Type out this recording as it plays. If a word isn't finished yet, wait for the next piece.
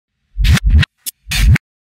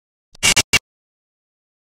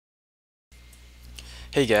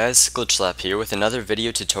Hey guys, GlitchLab here with another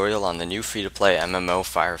video tutorial on the new free-to-play MMO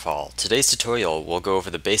Firefall. Today's tutorial will go over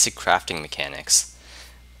the basic crafting mechanics.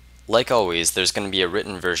 Like always, there's going to be a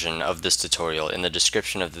written version of this tutorial in the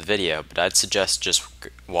description of the video, but I'd suggest just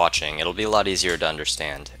watching. It'll be a lot easier to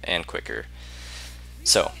understand and quicker.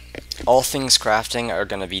 So, all things crafting are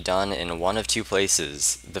going to be done in one of two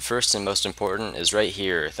places. The first and most important is right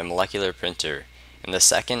here, the molecular printer, and the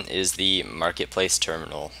second is the marketplace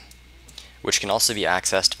terminal, which can also be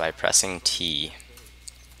accessed by pressing T.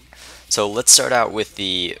 So let's start out with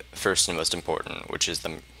the first and most important, which is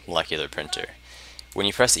the molecular printer. When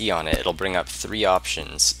you press E on it, it'll bring up three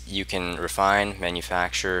options. You can refine,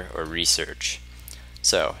 manufacture, or research.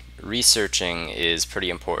 So researching is pretty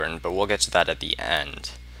important, but we'll get to that at the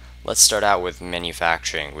end. Let's start out with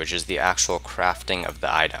manufacturing, which is the actual crafting of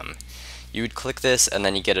the item. You would click this and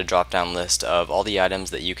then you get a drop-down list of all the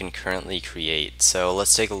items that you can currently create. So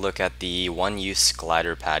let's take a look at the one-use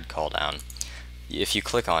glider pad calldown. If you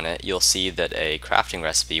click on it, you'll see that a crafting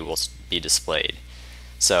recipe will be displayed.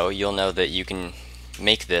 So you'll know that you can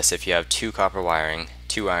make this if you have 2 copper wiring,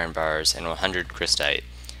 2 iron bars, and 100 crystite.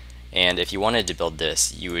 And if you wanted to build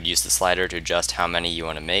this, you would use the slider to adjust how many you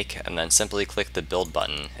want to make, and then simply click the build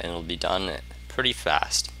button, and it'll be done pretty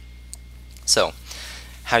fast. So,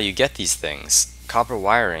 how you get these things. Copper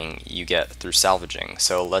wiring you get through salvaging,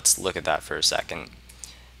 so let's look at that for a second.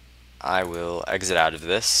 I will exit out of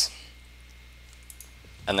this,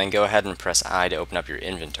 and then go ahead and press I to open up your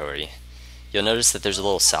inventory. You'll notice that there's a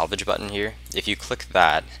little salvage button here. If you click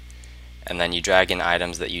that, and then you drag in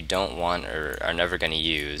items that you don't want or are never going to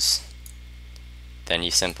use, then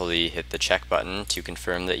you simply hit the check button to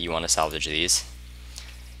confirm that you want to salvage these,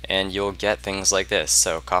 and you'll get things like this.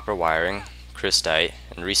 So copper wiring, crystite,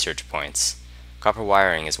 and research points. Copper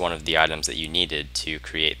wiring is one of the items that you needed to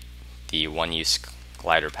create the one-use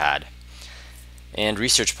glider pad. And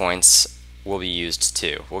research points will be used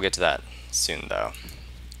too. We'll get to that soon though.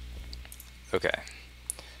 Okay.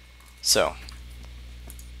 So,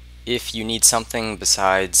 if you need something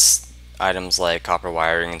besides items like copper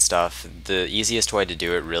wiring and stuff, the easiest way to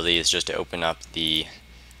do it really is just to open up the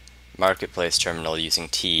marketplace terminal using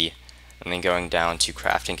T, and then going down to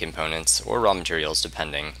crafting components or raw materials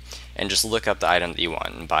depending, and just look up the item that you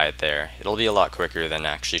want and buy it there. It'll be a lot quicker than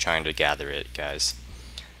actually trying to gather it, guys.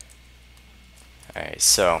 Alright,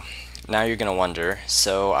 so now you're going to wonder,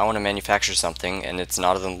 so I want to manufacture something and it's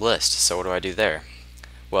not on the list, so what do I do there?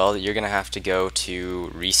 Well, you're going to have to go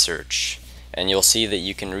to research, and you'll see that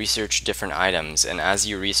you can research different items, and as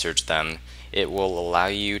you research them, it will allow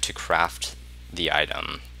you to craft the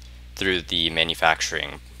item through the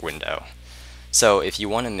manufacturing window. So if you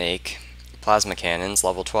want to make plasma cannons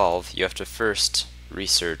level 12, you have to first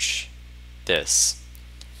research this,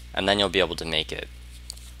 and then you'll be able to make it.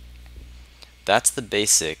 That's the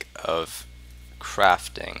basic of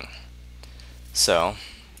crafting. So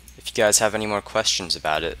if you guys have any more questions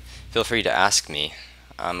about it, feel free to ask me.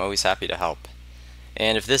 I'm always happy to help.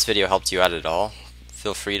 And if this video helped you out at all,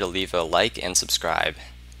 feel free to leave a like and subscribe.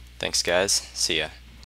 Thanks guys, see ya.